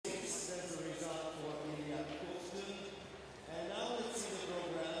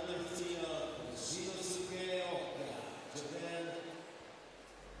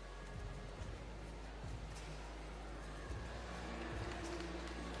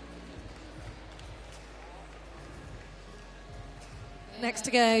Next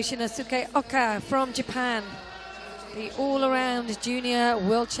to go, Shinnosuke Oka from Japan, the all-around junior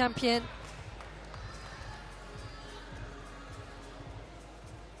world champion.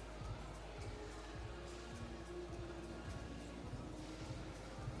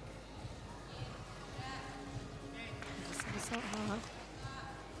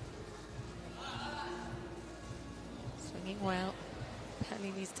 Swinging well,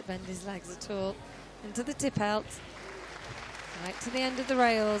 barely needs to bend his legs at all. Into the tip out, right to the end of the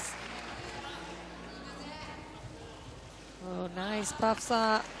rails. Oh, nice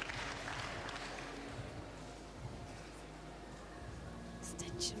bafsa.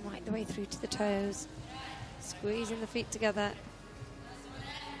 Extension right the way through to the toes. Squeezing the feet together.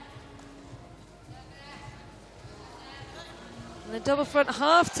 And the double front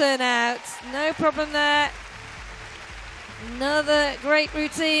half turn out. No problem there. Another great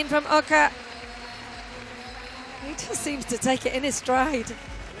routine from Oka. He just seems to take it in his stride.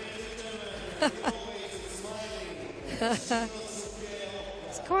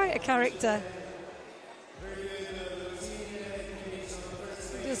 It's quite a character.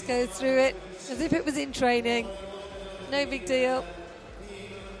 He just goes through it as if it was in training. No big deal.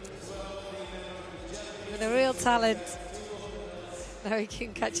 With a real talent. Now he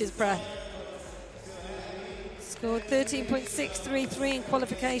can catch his breath. Scored 13.633 in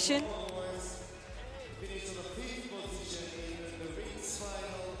qualification.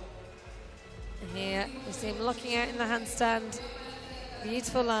 And here we see him locking out in the handstand.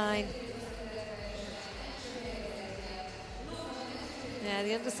 Beautiful line. Yeah,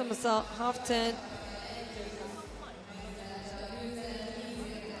 the under somersault, half turn.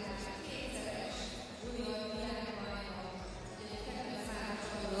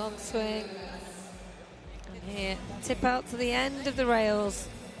 Long swing. And here, tip out to the end of the rails.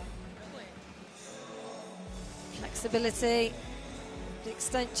 Flexibility, the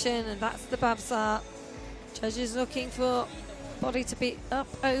extension, and that's the babsa. Judges looking for body to be up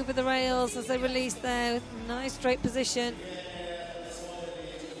over the rails as they release there with nice straight position.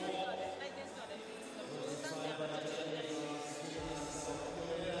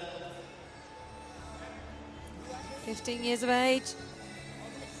 "15 years of age.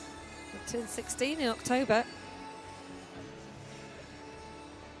 Turned 16 in October.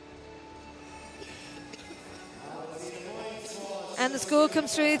 And the score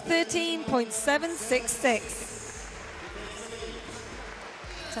comes through 13.766.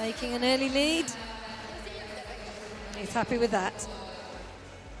 Taking an early lead. He's happy with that.